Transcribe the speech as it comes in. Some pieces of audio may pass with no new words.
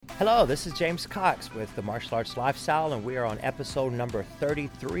Hello, this is James Cox with the Martial Arts Lifestyle, and we are on episode number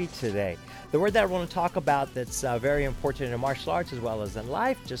 33 today. The word that I want to talk about that's very important in martial arts as well as in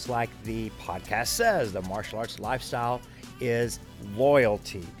life, just like the podcast says, the Martial Arts Lifestyle, is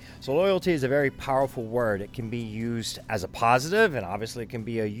loyalty. So loyalty is a very powerful word. It can be used as a positive, and obviously it can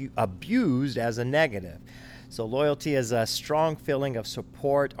be abused as a negative. So loyalty is a strong feeling of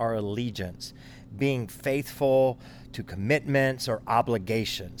support or allegiance, being faithful to commitments or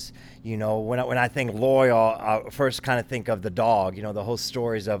obligations. You know, when I think loyal, I first kind of think of the dog, you know, the whole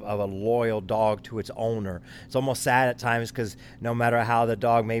stories of a loyal dog to its owner. It's almost sad at times because no matter how the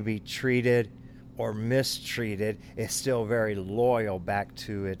dog may be treated or mistreated, it's still very loyal back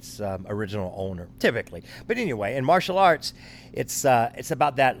to its original owner, typically. But anyway, in martial arts, it's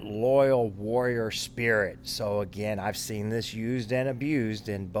about that loyal warrior spirit. So again, I've seen this used and abused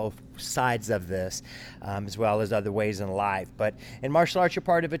in both sides of this, as well as other ways in life. But in martial arts, you're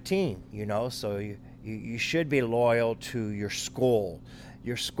part of a team, you know, so you should be loyal to your school.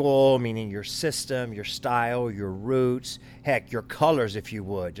 Your school, meaning your system, your style, your roots, heck, your colors, if you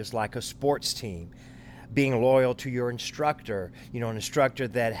would, just like a sports team. Being loyal to your instructor, you know, an instructor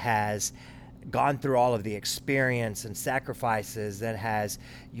that has gone through all of the experience and sacrifices, that has,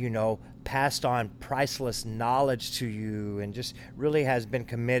 you know, passed on priceless knowledge to you and just really has been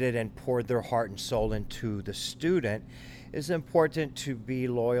committed and poured their heart and soul into the student. It's important to be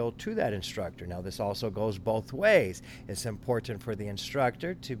loyal to that instructor. Now, this also goes both ways. It's important for the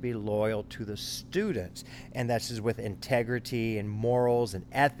instructor to be loyal to the students, and that's just with integrity and morals and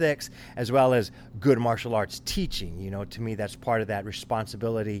ethics, as well as good martial arts teaching. You know, to me, that's part of that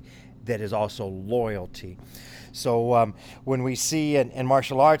responsibility that is also loyalty. So when we see in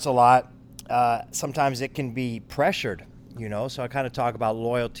martial arts a lot, sometimes it can be pressured. You know, so I kind of talk about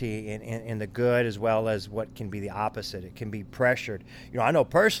loyalty in the good as well as what can be the opposite. It can be pressured. You know, I know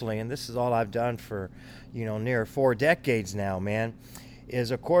personally, and this is all I've done for, you know, near 4 decades now, man,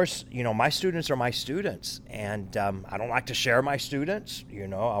 is of course, you know, my students are my students. And I don't like to share my students. You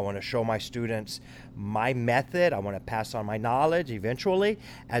know, I want to show my students my method. I want to pass on my knowledge eventually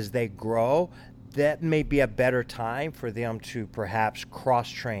as they grow. That may be a better time for them to perhaps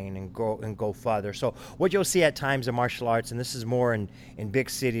cross-train and go further. So what you'll see at times in martial arts, and this is more in big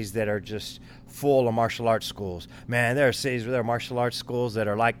cities that are just full of martial arts schools. Man, there are cities where there are martial arts schools that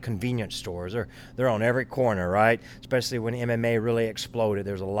are like convenience stores. They're on every corner, right? Especially when MMA really exploded.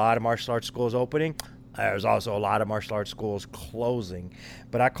 There's a lot of martial arts schools opening. There's also a lot of martial arts schools closing,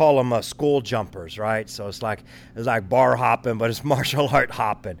 but I call them school jumpers, right? So it's like bar hopping, but it's martial art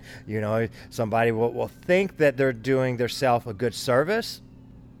hopping. You know, somebody will think that they're doing themselves a good service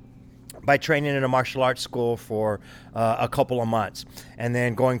by training in a martial arts school for a couple of months, and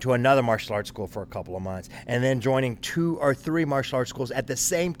then going to another martial arts school for a couple of months, and then joining 2 or 3 martial arts schools at the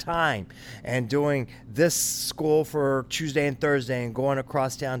same time, and doing this school for Tuesday and Thursday, and going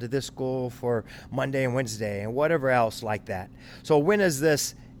across town to this school for Monday and Wednesday, and whatever else like that. So when is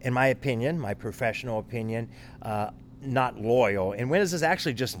this, in my opinion, my professional opinion, not loyal, and when is this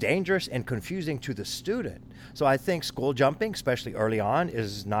actually just dangerous and confusing to the student? So I think school jumping, especially early on,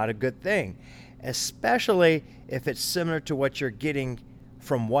 is not a good thing, especially if it's similar to what you're getting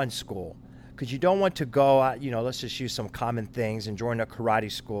from one school, because you don't want to go out, you know, let's just use some common things and join a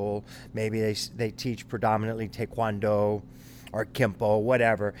karate school. Maybe they teach predominantly taekwondo or Kempo,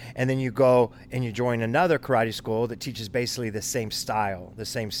 whatever, and then you go and you join another karate school that teaches basically the same style, the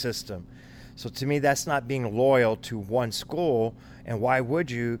same system. So to me, that's not being loyal to one school, and why would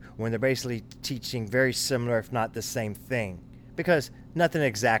you when they're basically teaching very similar, if not the same thing? Because nothing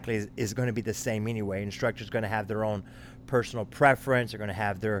exactly is going to be the same anyway. Instructors are going to have their own personal preference. They're going to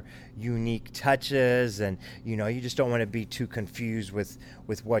have their unique touches, and you know, you just don't want to be too confused with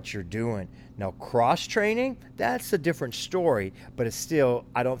what you're doing. Now, cross-training, that's a different story, but it's still,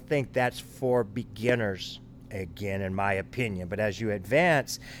 I don't think that's for beginners. Again, in my opinion. But as you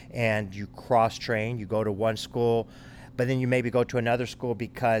advance and you cross-train, you go to one school, but then you maybe go to another school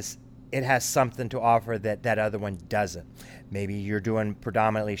because it has something to offer that other one doesn't. Maybe you're doing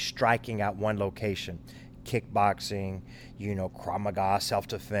predominantly striking at one location, kickboxing, you know, Krav Maga,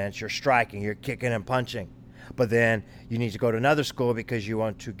 self-defense, you're striking, you're kicking and punching. But then you need to go to another school because you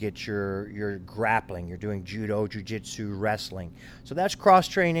want to get your grappling. You're doing judo, jiu-jitsu, wrestling. So that's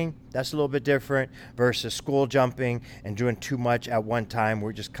cross-training. That's a little bit different versus school jumping and doing too much at one time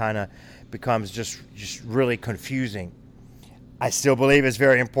where it just kind of becomes just really confusing. I still believe it's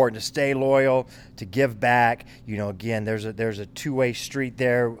very important to stay loyal, to give back. You know, again, there's a two-way street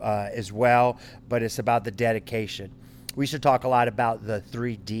there as well, but it's about the dedication. We should talk a lot about the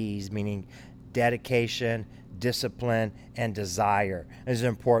 3 Ds, meaning dedication, discipline, and desire. This is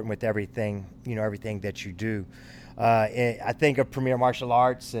important with everything, everything that you do. I think of Premier Martial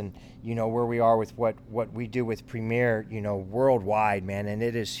Arts and, where we are with what we do with Premier, worldwide, man. And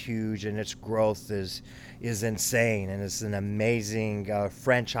it is huge, and its growth is insane. And it's an amazing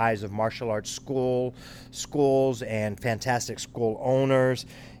franchise of martial arts schools and fantastic school owners.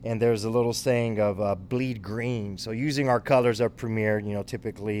 And there's a little saying of bleed green. So using our colors of Premier,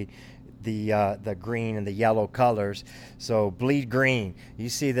 typically the green and the yellow colors. So bleed green. You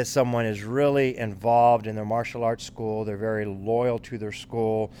see that someone is really involved in their martial arts school. They're very loyal to their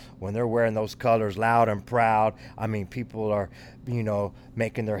school. When they're wearing those colors loud and proud, I mean, people are,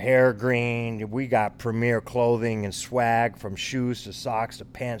 making their hair green. We got Premier clothing and swag, from shoes to socks to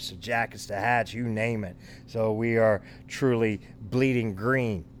pants to jackets to hats, you name it. So we are truly bleeding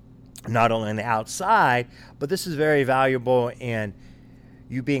green, not only on the outside, but this is very valuable in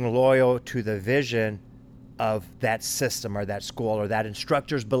you being loyal to the vision of that system or that school or that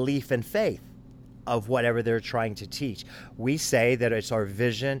instructor's belief and faith of whatever they're trying to teach. We say that it's our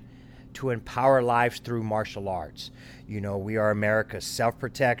vision to empower lives through martial arts. We are America's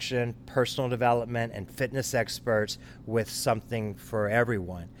self-protection, personal development, and fitness experts with something for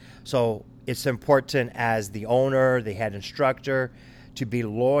everyone. So it's important as the owner, the head instructor, to be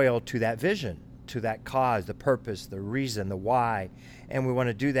loyal to that vision, to that cause, the purpose, the reason, the why. And we want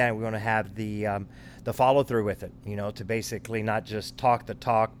to do that, and we want to have the follow through with it, to basically not just talk the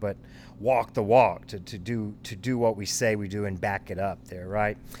talk, but walk the walk, to do what we say we do and back it up there,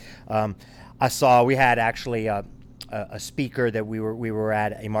 right? We had actually a speaker that we were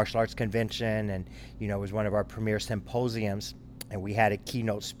at a martial arts convention, and it was one of our premier symposiums, and we had a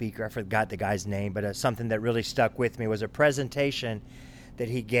keynote speaker. I forgot the guy's name, but something that really stuck with me was a presentation that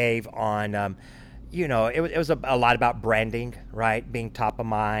he gave on it was a lot about branding, right? Being top of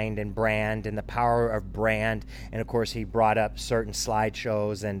mind and brand and the power of brand. And of course, he brought up certain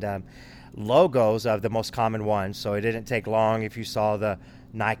slideshows and logos of the most common ones. So it didn't take long if you saw the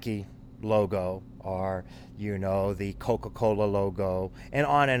Nike logo or, the Coca-Cola logo, and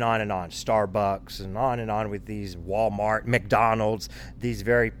on and on and on. Starbucks and on with these Walmart, McDonald's, these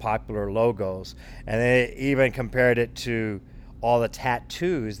very popular logos. And they even compared it to all the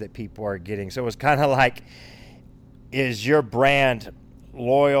tattoos that people are getting. So it was kind of like, is your brand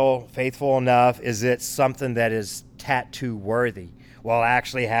loyal, faithful enough? Is it something that is tattoo worthy? Well, I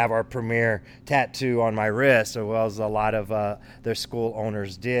actually have our Premier tattoo on my wrist, as well as a lot of their school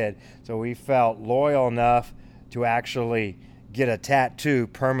owners did. So we felt loyal enough to actually get a tattoo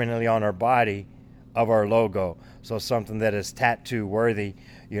permanently on our body of our logo. So something that is tattoo worthy,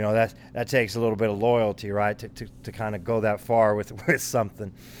 that takes a little bit of loyalty, right? To kind of go that far with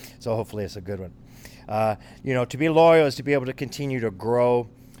something. So hopefully it's a good one. To be loyal is to be able to continue to grow,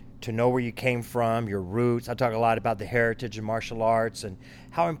 to know where you came from, your roots. I talk a lot about the heritage of martial arts and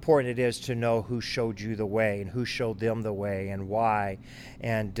how important it is to know who showed you the way and who showed them the way and why.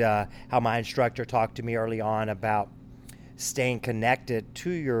 And how my instructor talked to me early on about staying connected to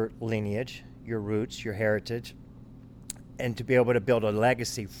your lineage, your roots, your heritage, and to be able to build a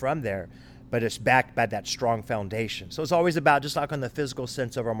legacy from there, but it's backed by that strong foundation. So it's always about, just like on the physical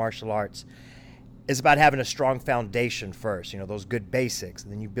sense of our martial arts, it's about having a strong foundation first, those good basics,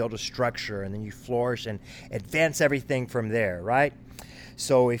 and then you build a structure, and then you flourish and advance everything from there, right?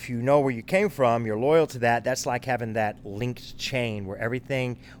 So if you know where you came from, you're loyal to that, that's like having that linked chain where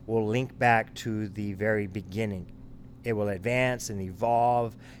everything will link back to the very beginning. It will advance and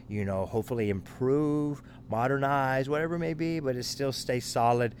evolve, hopefully improve, modernize, whatever it may be, but it still stays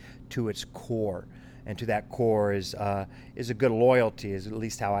solid to its core. And to that core is a good loyalty, is at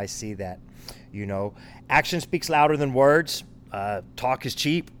least how I see that. Action speaks louder than words. Talk is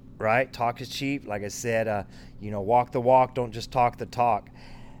cheap, right? Talk is cheap. Like I said, walk the walk, don't just talk the talk.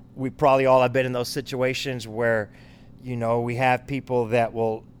 We probably all have been in those situations where, we have people that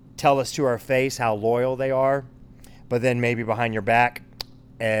will tell us to our face how loyal they are, but then maybe behind your back,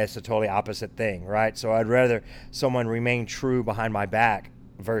 it's a totally opposite thing, right? So I'd rather someone remain true behind my back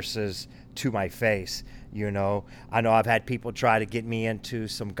versus to my face. I know I've had people try to get me into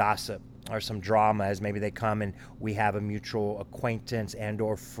some gossip or some drama, as maybe they come and we have a mutual acquaintance and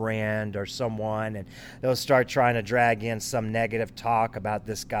or friend or someone, and they'll start trying to drag in some negative talk about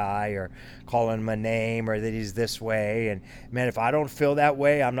this guy or calling him a name or that he's this way. And man, if I don't feel that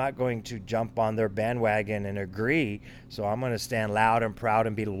way, I'm not going to jump on their bandwagon and agree. So I'm going to stand loud and proud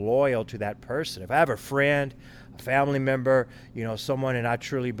and be loyal to that person. If I have a friend, a family member, someone, and I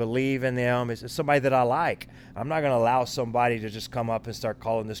truly believe in them, it's somebody that I like, I'm not going to allow somebody to just come up and start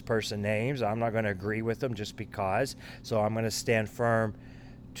calling this person names. I'm not going to agree with them just because. So I'm going to stand firm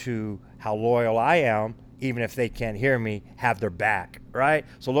to how loyal I am, even if they can't hear me, have their back, right?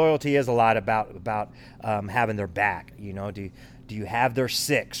 So loyalty is a lot about having their back. You know, do you have their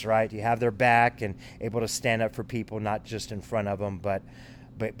six, right? Do you have their back and able to stand up for people, not just in front of them, but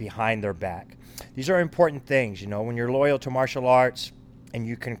behind their back? These are important things. You know, when you're loyal to martial arts and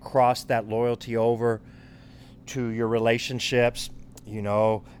you can cross that loyalty over to your relationships, you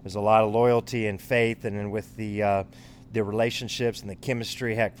know, there's a lot of loyalty and faith, and then with the relationships and the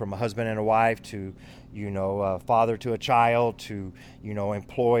chemistry, heck, from a husband and a wife to, you know, father to a child to, you know,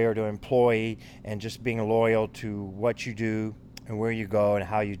 employer to employee, and just being loyal to what you do and where you go and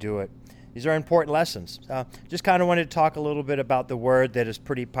how you do it. These are important lessons. Just kind of wanted to talk a little bit about the word that is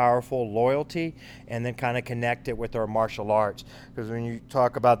pretty powerful, loyalty, and then kind of connect it with our martial arts. Because when you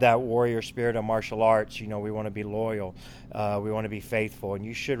talk about that warrior spirit of martial arts, you know, we want to be loyal. We want to be faithful. And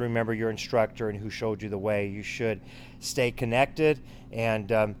you should remember your instructor and who showed you the way. You should stay connected. And,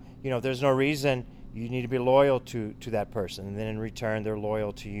 you know, there's no reason you need to be loyal to that person. And then in return, they're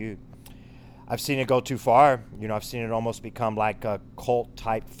loyal to you. I've seen it go too far. You know, I've seen it almost become like a cult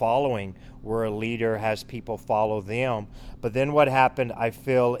type following where a leader has people follow them. But then what happened, I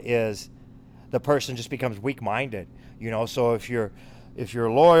feel, is the person just becomes weak-minded. You know, so if you're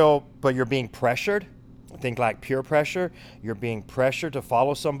loyal, but you're being pressured, think like peer pressure, you're being pressured to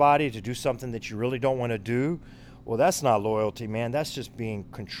follow somebody, to do something that you really don't want to do. Well, that's not loyalty, man. That's just being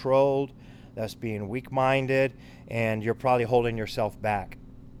controlled. That's being weak-minded, and you're probably holding yourself back.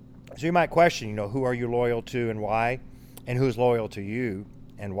 So you might question, you know, who are you loyal to and why, and who's loyal to you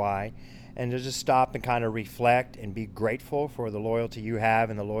and why, and to just stop and kind of reflect and be grateful for the loyalty you have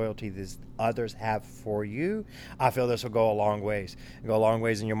and the loyalty that others have for you. I feel this will go a long ways. It'll go a long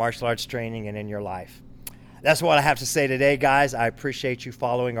ways in your martial arts training and in your life. That's what I have to say today, guys. I appreciate you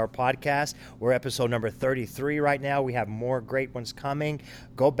following our podcast. We're episode number 33 right now. We have more great ones coming.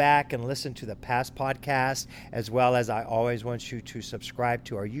 Go back and listen to the past podcast, as well as I always want you to subscribe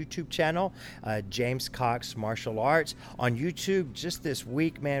to our YouTube channel, James Cox Martial Arts. On YouTube, just this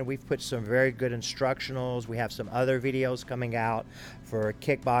week, man, we've put some very good instructionals. We have some other videos coming out for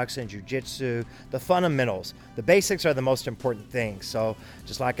kickboxing, jiu-jitsu, the fundamentals. The basics are the most important things. So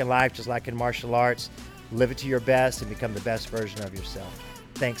just like in life, just like in martial arts, live it to your best and become the best version of yourself.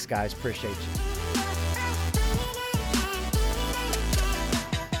 Thanks, guys. Appreciate you.